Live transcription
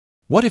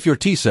What if your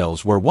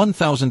T-cells were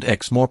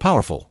 1000x more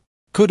powerful?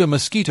 Could a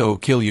mosquito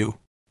kill you?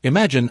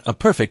 Imagine a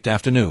perfect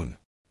afternoon.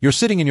 You're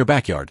sitting in your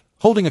backyard,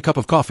 holding a cup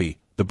of coffee,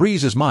 the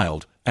breeze is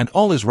mild, and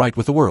all is right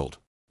with the world.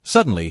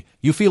 Suddenly,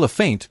 you feel a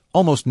faint,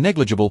 almost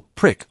negligible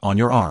prick on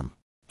your arm.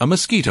 A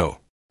mosquito.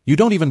 You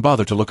don't even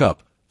bother to look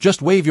up,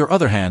 just wave your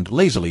other hand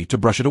lazily to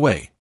brush it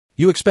away.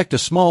 You expect a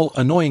small,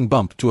 annoying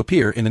bump to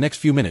appear in the next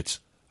few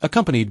minutes,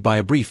 accompanied by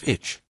a brief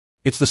itch.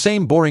 It's the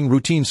same boring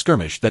routine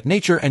skirmish that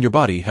nature and your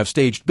body have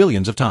staged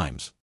billions of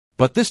times.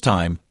 But this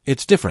time,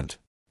 it's different.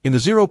 In the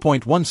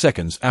 0.1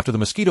 seconds after the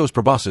mosquito's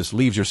proboscis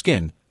leaves your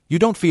skin, you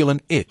don't feel an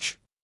itch.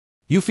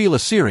 You feel a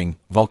searing,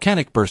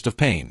 volcanic burst of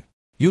pain.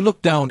 You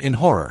look down in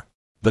horror.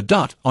 The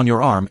dot on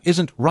your arm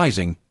isn't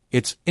rising,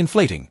 it's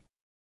inflating.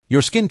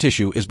 Your skin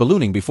tissue is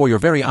ballooning before your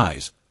very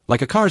eyes,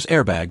 like a car's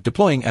airbag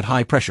deploying at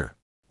high pressure.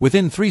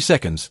 Within 3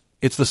 seconds,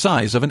 it's the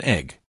size of an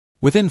egg.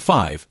 Within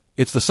 5,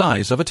 it's the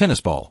size of a tennis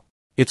ball.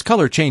 Its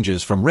color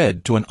changes from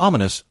red to an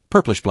ominous,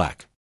 purplish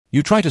black.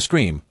 You try to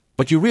scream,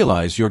 but you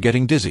realize you're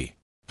getting dizzy.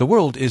 The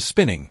world is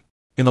spinning.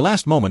 In the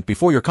last moment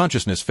before your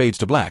consciousness fades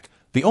to black,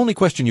 the only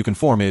question you can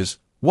form is,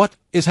 what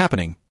is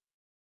happening?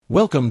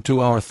 Welcome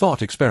to our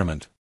thought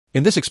experiment.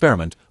 In this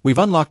experiment, we've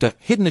unlocked a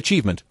hidden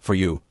achievement for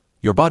you.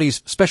 Your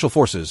body's special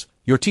forces,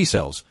 your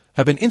T-cells,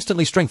 have been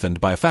instantly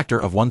strengthened by a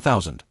factor of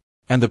 1000.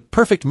 And the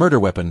perfect murder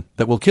weapon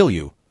that will kill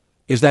you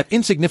is that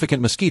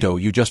insignificant mosquito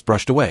you just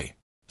brushed away.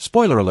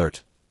 Spoiler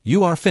alert,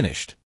 you are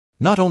finished.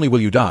 Not only will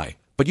you die,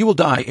 but you will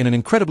die in an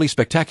incredibly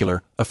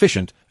spectacular,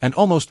 efficient, and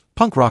almost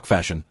punk rock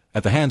fashion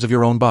at the hands of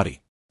your own body.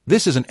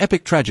 This is an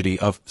epic tragedy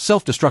of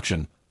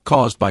self-destruction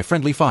caused by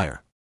friendly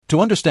fire. To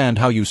understand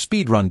how you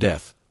speedrun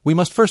death, we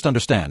must first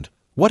understand,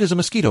 what is a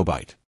mosquito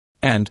bite?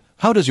 And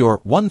how does your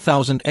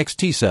 1000x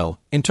T-cell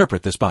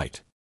interpret this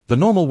bite? The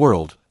normal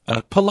world,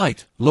 a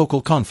polite,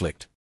 local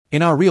conflict.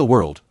 In our real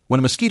world,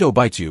 when a mosquito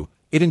bites you,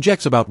 it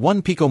injects about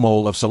 1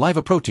 picomole of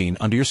saliva protein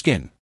under your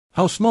skin.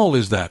 How small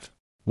is that?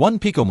 1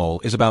 picomole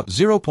is about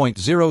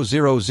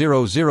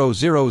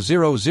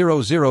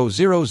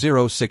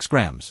 0.00000000006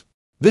 grams.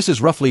 This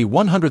is roughly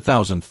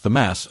 100,000th the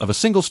mass of a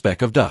single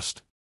speck of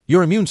dust.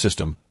 Your immune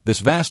system,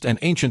 this vast and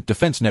ancient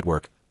defense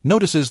network,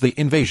 notices the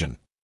invasion.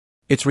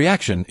 Its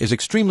reaction is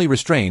extremely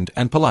restrained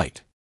and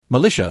polite.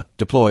 Militia,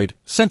 deployed,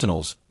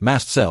 sentinels,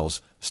 mast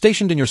cells,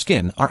 stationed in your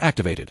skin are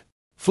activated.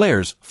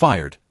 Flares,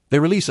 fired, they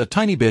release a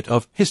tiny bit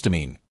of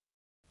histamine.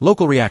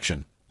 Local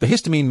reaction. The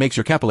histamine makes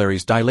your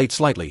capillaries dilate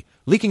slightly,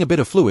 leaking a bit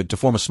of fluid to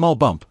form a small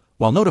bump,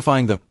 while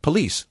notifying the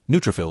police,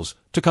 neutrophils,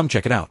 to come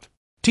check it out.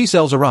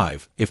 T-cells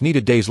arrive. If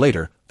needed days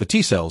later, the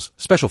T-cells,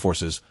 special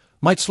forces,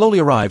 might slowly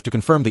arrive to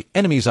confirm the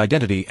enemy's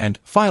identity and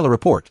file a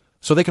report,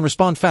 so they can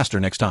respond faster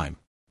next time.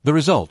 The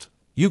result,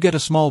 you get a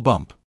small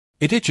bump.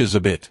 It itches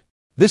a bit.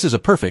 This is a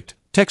perfect,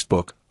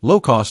 textbook,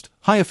 low-cost,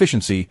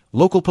 high-efficiency,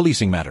 local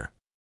policing matter.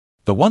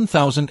 The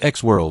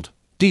 1000x world,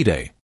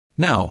 D-Day.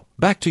 Now,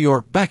 back to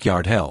your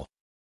backyard hell.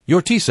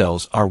 Your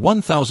T-cells are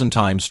 1000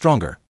 times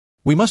stronger.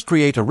 We must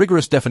create a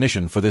rigorous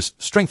definition for this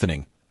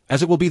strengthening,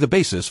 as it will be the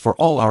basis for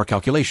all our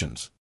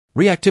calculations.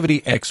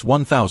 Reactivity x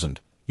 1000.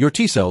 Your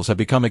T-cells have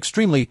become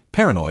extremely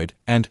paranoid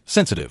and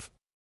sensitive.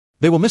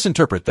 They will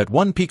misinterpret that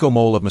 1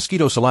 picomole of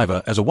mosquito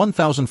saliva as a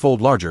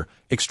 1000-fold larger,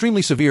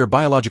 extremely severe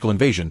biological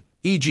invasion,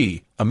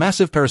 e.g., a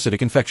massive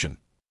parasitic infection.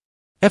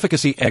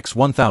 Efficacy x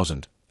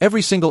 1000.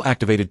 Every single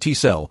activated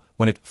T-cell,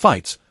 when it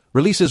fights,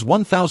 releases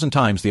 1000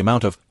 times the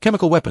amount of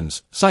chemical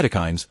weapons,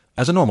 cytokines,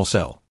 as a normal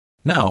cell.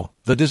 Now,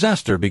 the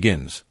disaster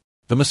begins.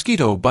 The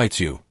mosquito bites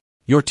you.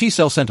 Your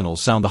T-cell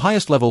sentinels sound the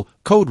highest level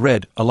code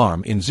red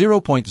alarm in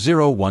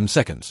 0.01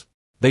 seconds.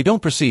 They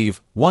don't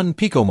perceive 1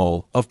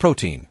 picomole of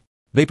protein.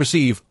 They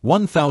perceive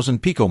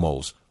 1000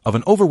 picomoles of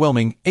an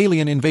overwhelming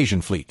alien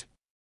invasion fleet.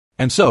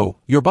 And so,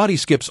 your body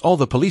skips all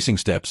the policing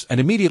steps and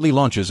immediately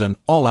launches an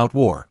all-out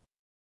war.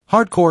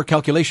 Hardcore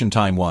calculation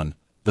time 1.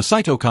 The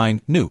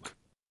cytokine nuke.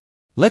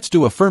 Let's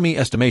do a Fermi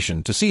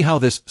estimation to see how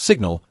this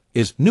signal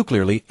is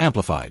nuclearly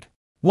amplified.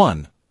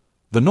 1.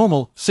 The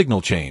normal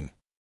signal chain.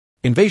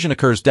 Invasion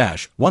occurs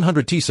 -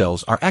 100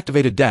 T-cells are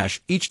activated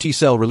 - each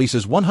T-cell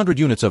releases 100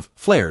 units of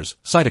flares,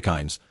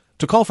 cytokines,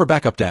 to call for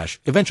backup -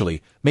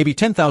 eventually, maybe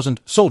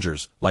 10,000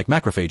 soldiers, like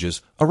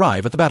macrophages,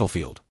 arrive at the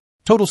battlefield.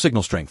 Total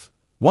signal strength.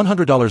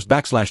 $100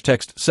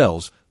 \text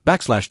cells \,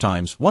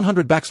 times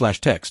 100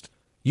 \, text,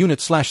 unit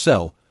 /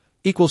 cell,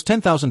 equals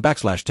 10,000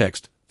 \,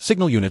 text,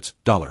 signal units,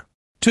 $.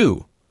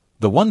 2.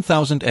 The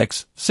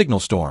 1000x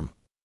signal storm.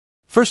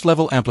 First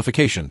level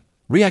amplification.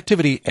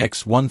 Reactivity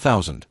x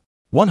 1000.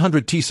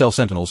 100 T-cell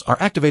sentinels are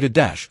activated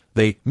 -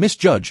 they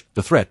misjudge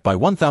the threat by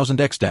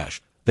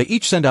 1000x - they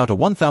each send out a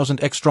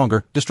 1000x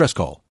stronger distress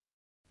call.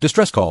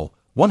 Distress call,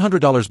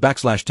 $100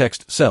 \,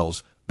 text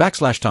cells \,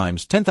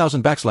 times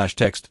 10,000 \,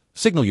 text,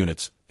 signal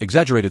units,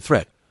 exaggerated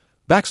threat,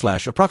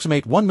 \,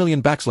 approximate 1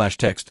 million \,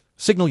 text,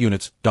 signal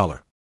units,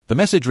 $. The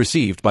message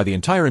received by the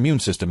entire immune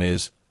system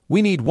is,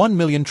 we need 1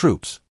 million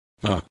troops.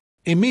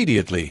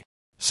 Immediately.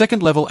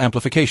 Second level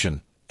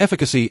amplification,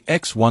 efficacy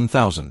x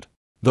 1000.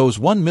 Those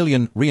 1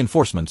 million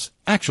reinforcements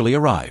actually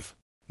arrive.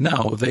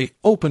 Now they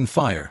open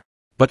fire.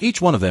 But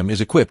each one of them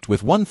is equipped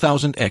with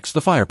 1000x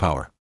the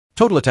firepower.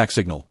 Total attack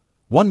signal,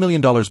 $1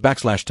 million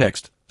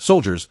 \text,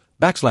 soldiers,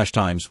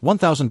 \times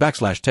 1000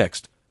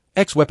 \text,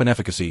 X weapon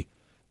efficacy,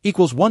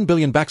 equals 1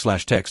 billion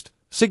 \text,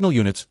 signal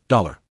units,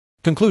 $.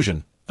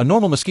 Conclusion, a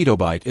normal mosquito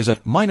bite is a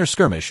minor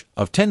skirmish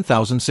of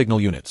 10,000 signal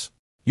units.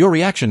 Your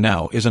reaction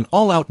now is an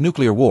all-out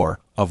nuclear war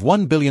of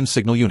 1 billion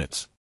signal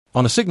units.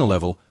 On a signal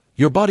level,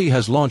 your body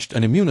has launched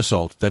an immune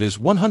assault that is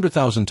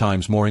 100,000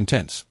 times more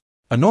intense.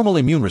 A normal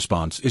immune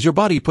response is your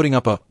body putting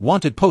up a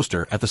wanted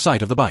poster at the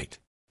site of the bite.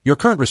 Your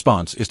current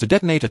response is to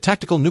detonate a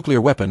tactical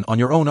nuclear weapon on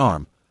your own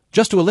arm,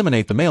 just to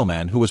eliminate the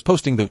mailman who was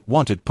posting the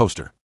wanted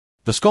poster.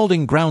 The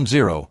scalding ground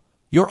zero,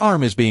 your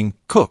arm is being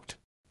cooked.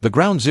 The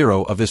ground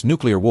zero of this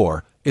nuclear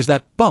war is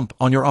that bump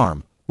on your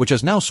arm, which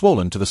has now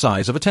swollen to the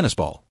size of a tennis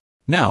ball.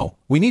 Now,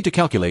 we need to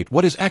calculate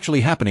what is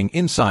actually happening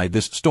inside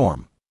this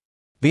storm.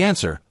 The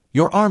answer,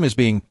 your arm is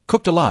being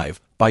cooked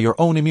alive by your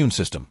own immune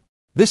system.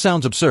 This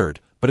sounds absurd,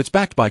 but it's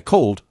backed by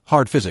cold,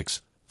 hard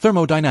physics,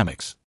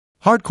 thermodynamics.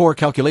 Hardcore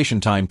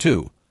calculation time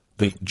 2,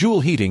 the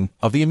Joule heating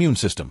of the immune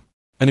system.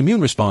 An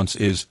immune response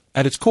is,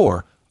 at its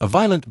core, a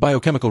violent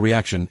biochemical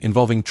reaction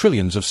involving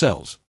trillions of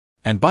cells.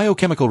 And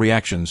biochemical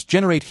reactions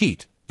generate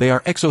heat, they are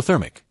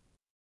exothermic.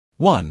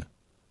 1.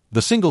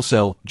 The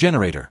single-cell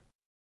generator.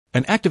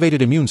 An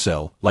activated immune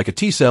cell, like a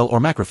T-cell or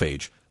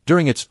macrophage,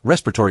 during its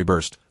respiratory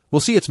burst,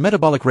 will see its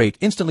metabolic rate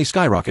instantly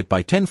skyrocket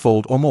by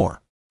 10-fold or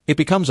more. It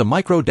becomes a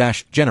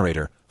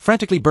micro-generator,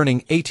 frantically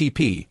burning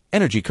ATP,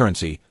 energy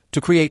currency,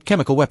 to create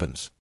chemical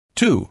weapons.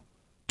 2.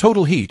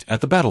 Total heat at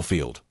the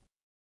battlefield.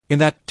 In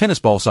that tennis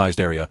ball-sized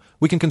area,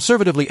 we can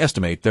conservatively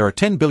estimate there are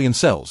 10 billion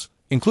cells,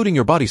 including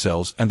your body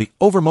cells and the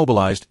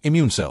overmobilized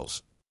immune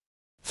cells.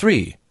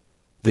 3.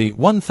 The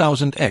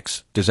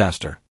 1000x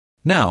disaster.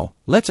 Now,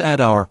 let's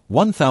add our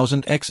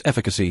 1000x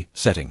efficacy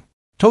setting.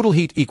 Total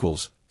heat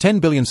equals 10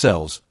 billion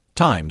cells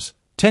times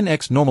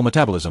 10x normal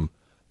metabolism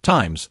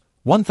times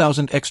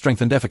 1000x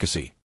strengthened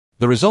efficacy.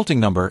 The resulting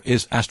number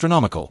is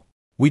astronomical.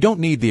 We don't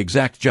need the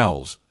exact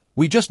joules,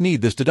 we just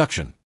need this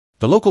deduction.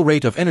 The local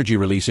rate of energy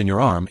release in your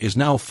arm is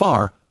now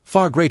far,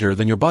 far greater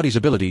than your body's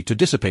ability to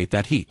dissipate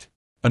that heat.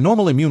 A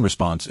normal immune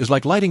response is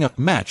like lighting a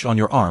match on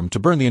your arm to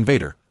burn the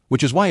invader,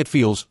 which is why it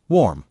feels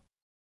warm.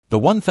 The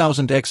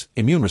 1000x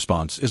immune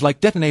response is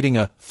like detonating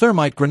a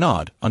thermite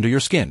grenade under your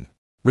skin.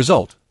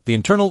 Result, the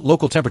internal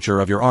local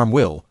temperature of your arm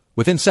will,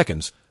 within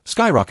seconds,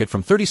 skyrocket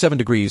from 37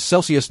 degrees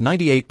Celsius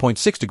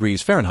 98.6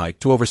 degrees Fahrenheit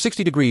to over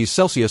 60 degrees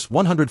Celsius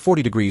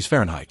 140 degrees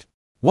Fahrenheit.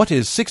 What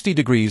is 60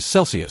 degrees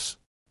Celsius?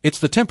 It's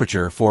the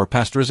temperature for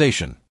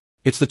pasteurization.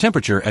 It's the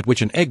temperature at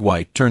which an egg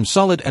white turns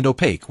solid and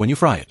opaque when you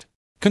fry it.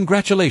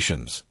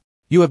 Congratulations!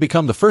 You have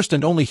become the first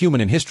and only human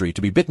in history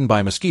to be bitten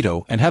by a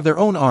mosquito and have their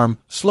own arm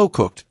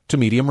slow-cooked to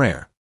medium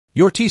rare.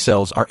 Your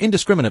T-cells are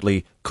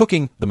indiscriminately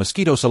cooking the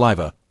mosquito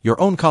saliva, your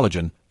own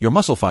collagen, your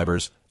muscle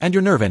fibers, and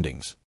your nerve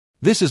endings.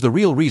 This is the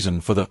real reason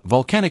for the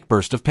volcanic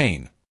burst of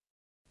pain.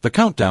 The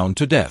countdown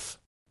to death.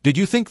 Did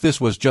you think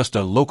this was just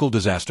a local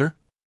disaster?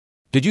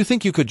 Did you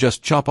think you could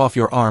just chop off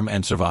your arm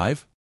and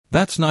survive?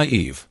 That's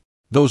naive.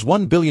 Those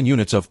 1 billion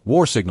units of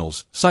war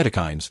signals,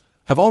 cytokines,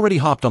 have already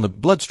hopped on the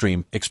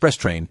bloodstream express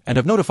train and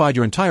have notified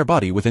your entire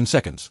body within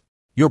seconds.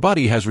 Your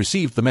body has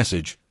received the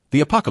message,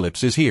 the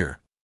apocalypse is here.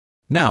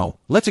 Now,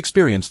 let's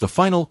experience the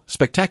final,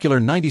 spectacular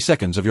 90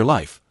 seconds of your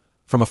life,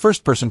 from a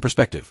first-person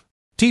perspective.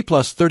 T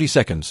plus 30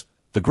 seconds,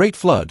 the Great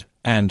Flood,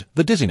 and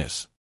the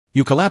dizziness.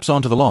 You collapse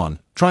onto the lawn,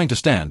 trying to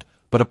stand,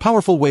 but a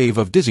powerful wave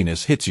of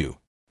dizziness hits you.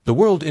 The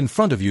world in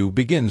front of you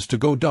begins to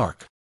go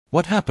dark.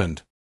 What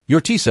happened?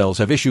 Your T-cells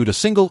have issued a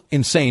single,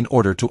 insane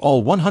order to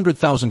all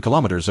 100,000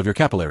 kilometers of your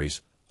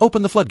capillaries.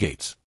 Open the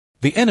floodgates.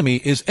 The enemy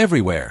is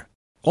everywhere.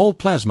 All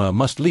plasma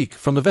must leak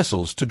from the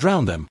vessels to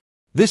drown them.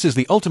 This is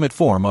the ultimate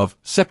form of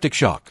septic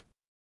shock.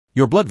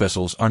 Your blood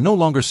vessels are no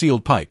longer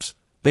sealed pipes,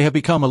 they have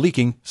become a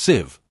leaking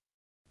sieve.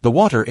 The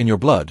water in your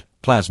blood,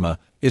 plasma,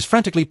 is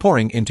frantically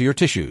pouring into your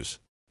tissues.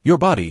 Your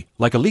body,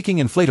 like a leaking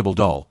inflatable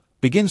doll,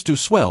 begins to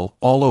swell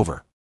all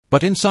over.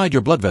 But inside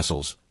your blood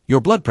vessels, your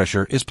blood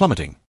pressure is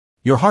plummeting.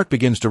 Your heart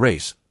begins to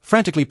race,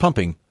 frantically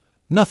pumping,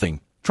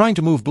 nothing, trying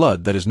to move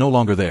blood that is no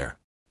longer there.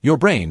 Your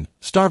brain,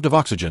 starved of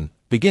oxygen,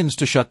 begins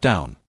to shut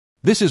down.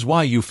 This is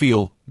why you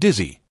feel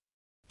dizzy.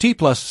 T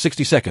plus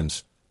 60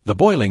 seconds, the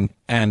boiling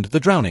and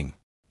the drowning.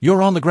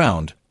 You're on the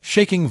ground,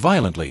 shaking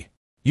violently.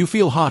 You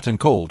feel hot and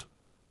cold.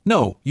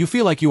 No, you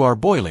feel like you are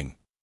boiling.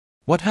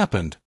 What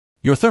happened?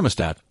 Your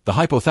thermostat, the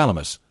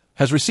hypothalamus,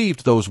 has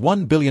received those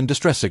 1 billion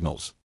distress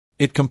signals.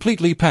 It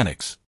completely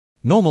panics.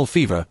 Normal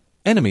fever,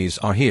 enemies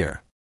are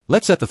here.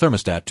 Let's set the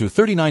thermostat to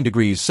 39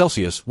 degrees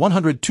Celsius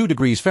 102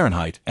 degrees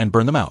Fahrenheit and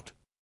burn them out.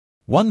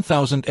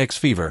 1000x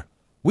fever.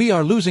 We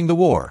are losing the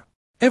war.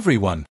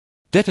 Everyone,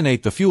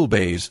 detonate the fuel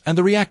bays and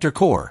the reactor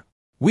core.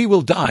 We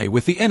will die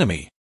with the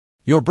enemy.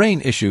 Your brain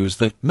issues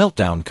the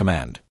meltdown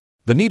command.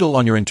 The needle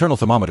on your internal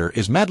thermometer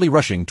is madly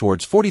rushing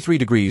towards 43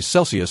 degrees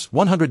Celsius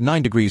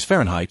 109 degrees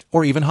Fahrenheit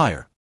or even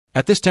higher.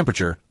 At this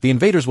temperature, the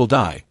invaders will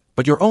die,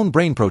 but your own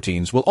brain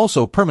proteins will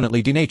also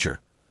permanently denature.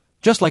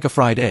 Just like a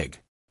fried egg.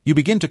 You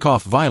begin to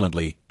cough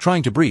violently,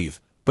 trying to breathe,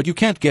 but you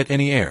can't get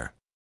any air.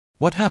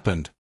 What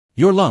happened?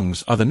 Your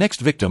lungs are the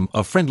next victim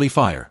of friendly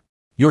fire.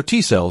 Your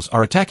T-cells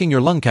are attacking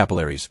your lung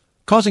capillaries,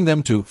 causing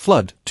them to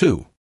flood,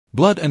 too.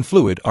 Blood and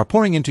fluid are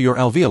pouring into your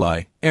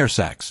alveoli, air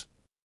sacs.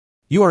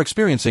 You are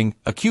experiencing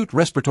acute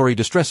respiratory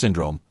distress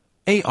syndrome,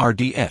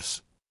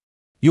 ARDS.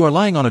 You are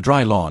lying on a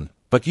dry lawn,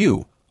 but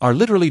you are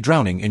literally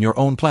drowning in your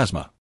own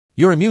plasma.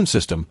 Your immune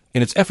system,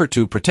 in its effort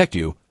to protect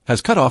you,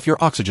 has cut off your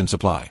oxygen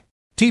supply.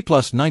 T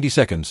plus 90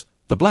 seconds,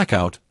 the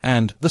blackout,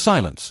 and the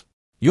silence.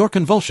 Your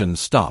convulsions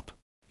stop.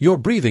 Your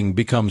breathing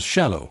becomes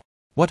shallow.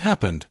 What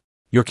happened?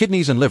 Your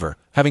kidneys and liver,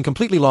 having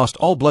completely lost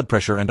all blood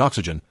pressure and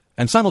oxygen,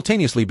 and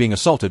simultaneously being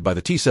assaulted by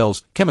the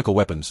T-cells' chemical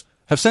weapons,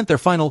 have sent their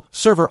final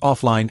server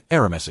offline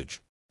error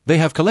message. They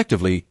have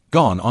collectively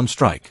gone on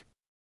strike.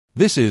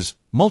 This is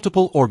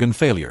multiple organ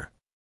failure.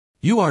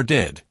 You are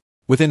dead.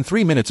 Within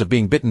 3 minutes of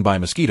being bitten by a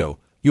mosquito,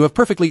 you have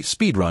perfectly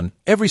speedrun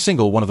every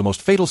single one of the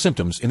most fatal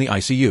symptoms in the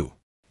ICU.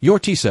 Your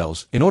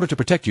T-cells, in order to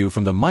protect you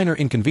from the minor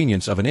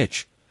inconvenience of an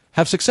itch,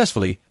 have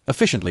successfully,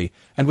 efficiently,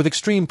 and with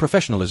extreme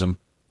professionalism,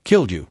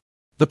 killed you.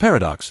 The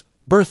paradox,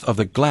 birth of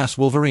the glass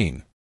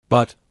Wolverine.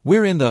 But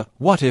we're in the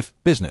what-if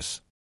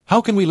business.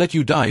 How can we let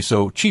you die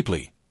so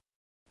cheaply?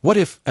 What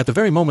if, at the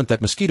very moment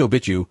that mosquito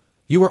bit you,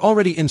 you were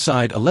already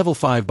inside a level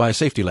 5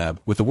 biosafety lab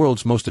with the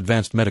world's most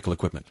advanced medical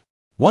equipment?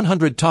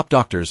 100 top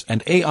doctors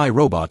and AI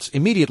robots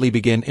immediately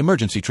begin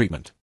emergency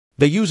treatment.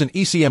 They use an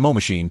ECMO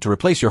machine to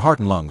replace your heart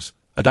and lungs,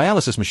 a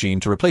dialysis machine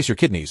to replace your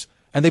kidneys,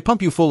 and they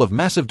pump you full of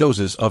massive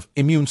doses of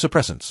immune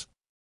suppressants.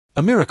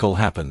 A miracle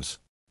happens.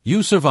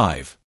 You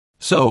survive.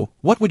 So,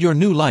 what would your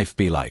new life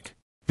be like?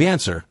 The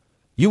answer: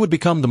 you would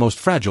become the most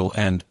fragile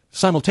and,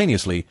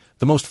 simultaneously,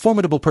 the most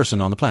formidable person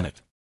on the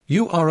planet.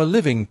 You are a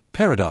living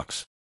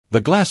paradox.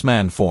 The glass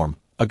man form,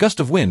 a gust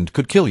of wind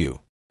could kill you.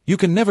 You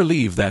can never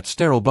leave that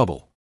sterile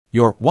bubble.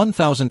 Your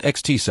 1000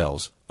 XT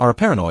cells are a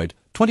paranoid,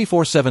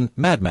 24/7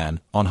 madman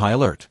on high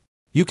alert.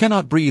 You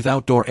cannot breathe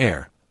outdoor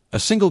air. A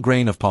single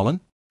grain of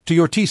pollen? To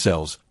your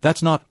T-cells,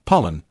 that's not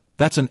pollen,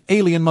 that's an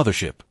alien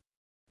mothership.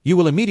 You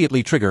will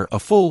immediately trigger a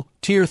full,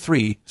 Tier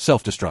 3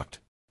 self-destruct.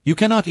 You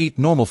cannot eat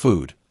normal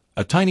food.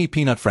 A tiny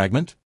peanut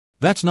fragment?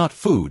 That's not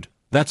food,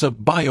 that's a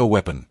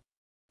bioweapon.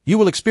 You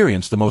will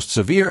experience the most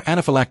severe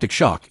anaphylactic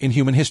shock in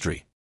human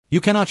history.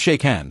 You cannot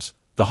shake hands,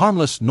 the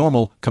harmless,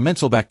 normal,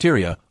 commensal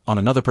bacteria on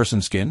another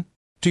person's skin?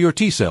 To your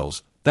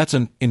T-cells, that's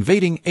an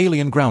invading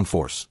alien ground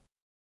force.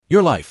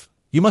 Your life,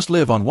 you must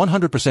live on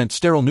 100%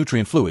 sterile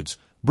nutrient fluids,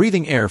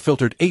 breathing air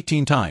filtered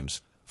 18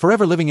 times,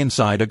 forever living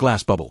inside a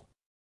glass bubble.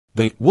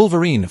 The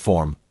Wolverine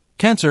form,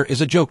 cancer is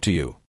a joke to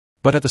you.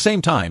 But at the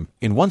same time,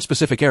 in one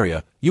specific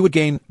area, you would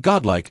gain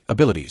godlike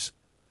abilities.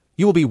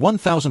 You will be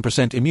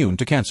 1000% immune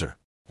to cancer.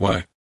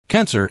 Why?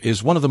 Cancer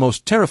is one of the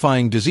most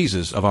terrifying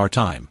diseases of our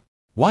time.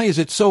 Why is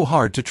it so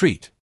hard to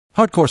treat?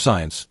 Hardcore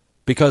science.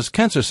 Because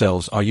cancer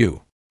cells are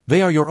you.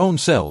 They are your own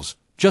cells,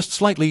 just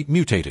slightly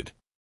mutated.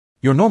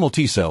 Your normal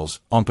T-cells,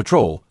 on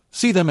patrol,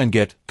 see them and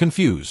get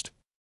confused.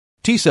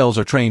 T-cells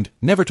are trained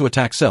never to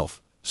attack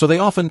self, so they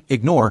often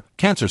ignore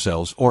cancer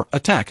cells or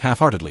attack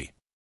half-heartedly.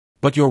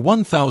 But your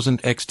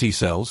 1000 XT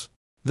cells?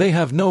 They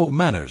have no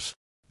manners.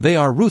 They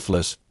are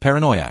ruthless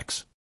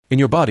paranoiacs. In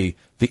your body,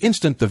 the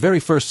instant the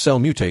very first cell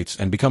mutates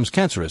and becomes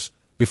cancerous,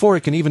 before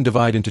it can even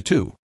divide into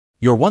two,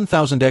 your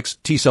 1000X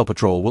T-cell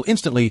patrol will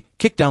instantly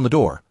kick down the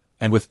door,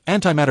 and with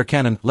antimatter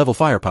cannon level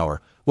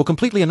firepower, will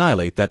completely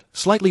annihilate that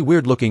slightly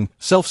weird-looking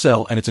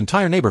self-cell and its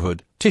entire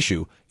neighborhood,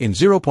 tissue, in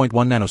 0.1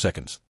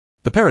 nanoseconds.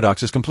 The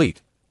paradox is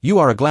complete. You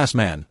are a glass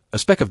man, a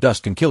speck of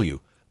dust can kill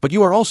you, but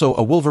you are also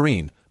a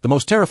Wolverine, the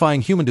most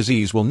terrifying human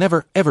disease will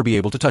never ever be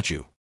able to touch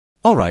you.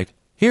 Alright,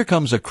 here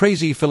comes a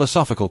crazy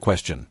philosophical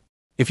question.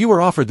 If you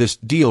were offered this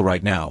deal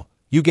right now,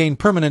 you gain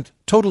permanent,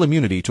 total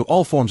immunity to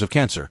all forms of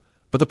cancer,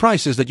 but the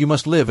price is that you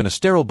must live in a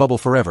sterile bubble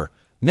forever,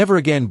 never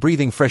again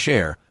breathing fresh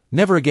air,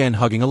 never again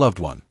hugging a loved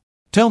one.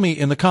 Tell me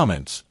in the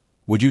comments,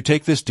 would you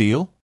take this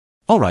deal?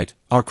 Alright,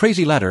 our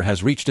crazy ladder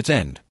has reached its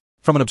end.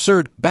 From an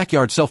absurd,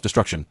 backyard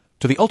self-destruction,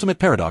 to the ultimate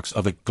paradox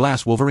of the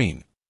glass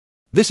Wolverine.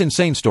 This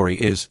insane story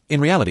is,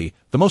 in reality,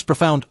 the most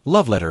profound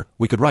love letter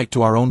we could write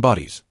to our own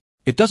bodies.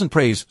 It doesn't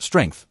praise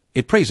strength,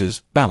 it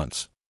praises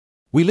balance.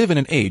 We live in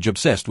an age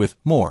obsessed with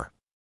more.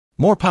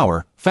 More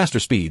power, faster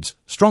speeds,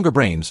 stronger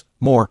brains,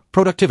 more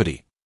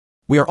productivity.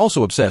 We are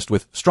also obsessed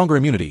with stronger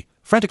immunity,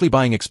 frantically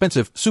buying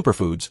expensive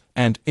superfoods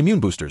and immune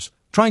boosters,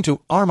 trying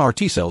to arm our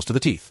T-cells to the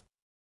teeth.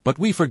 But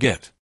we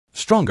forget.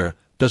 Stronger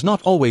does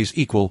not always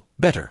equal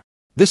better.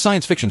 This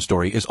science fiction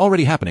story is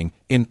already happening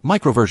in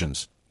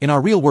microversions, in our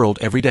real world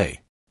every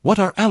day. What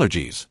are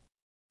allergies?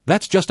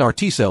 That's just our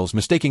T-cells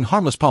mistaking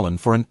harmless pollen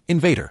for an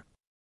invader.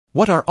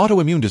 What are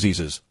autoimmune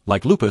diseases,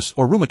 like lupus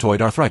or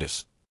rheumatoid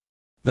arthritis?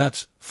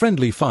 That's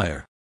friendly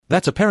fire.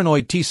 That's a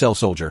paranoid T-cell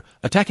soldier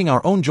attacking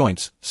our own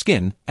joints,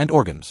 skin, and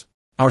organs.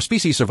 Our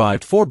species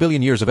survived 4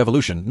 billion years of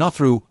evolution not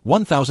through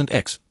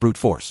 1000x brute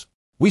force.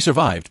 We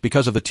survived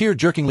because of the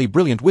tear-jerkingly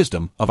brilliant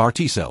wisdom of our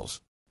T-cells.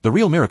 The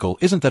real miracle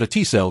isn't that a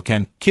T-cell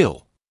can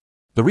kill.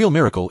 The real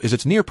miracle is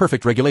its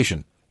near-perfect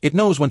regulation. It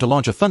knows when to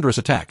launch a thunderous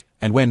attack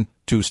and when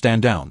to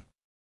stand down.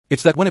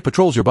 It's that when it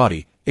patrols your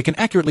body, it can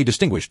accurately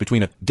distinguish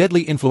between a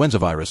deadly influenza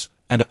virus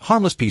and a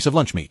harmless piece of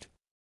lunch meat.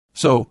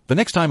 So, the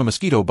next time a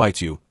mosquito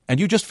bites you, and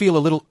you just feel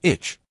a little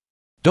itch,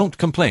 don't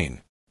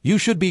complain. You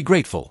should be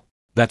grateful.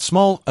 That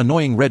small,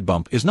 annoying red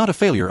bump is not a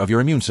failure of your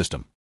immune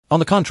system. On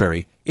the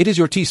contrary, it is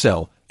your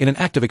T-cell, in an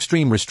act of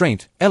extreme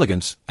restraint,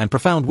 elegance, and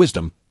profound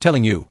wisdom,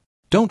 telling you,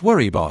 "Don't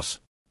worry, boss.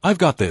 I've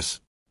got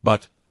this."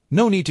 But,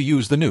 no need to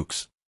use the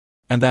nukes.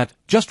 And that,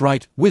 just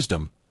right,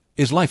 wisdom,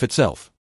 is life itself.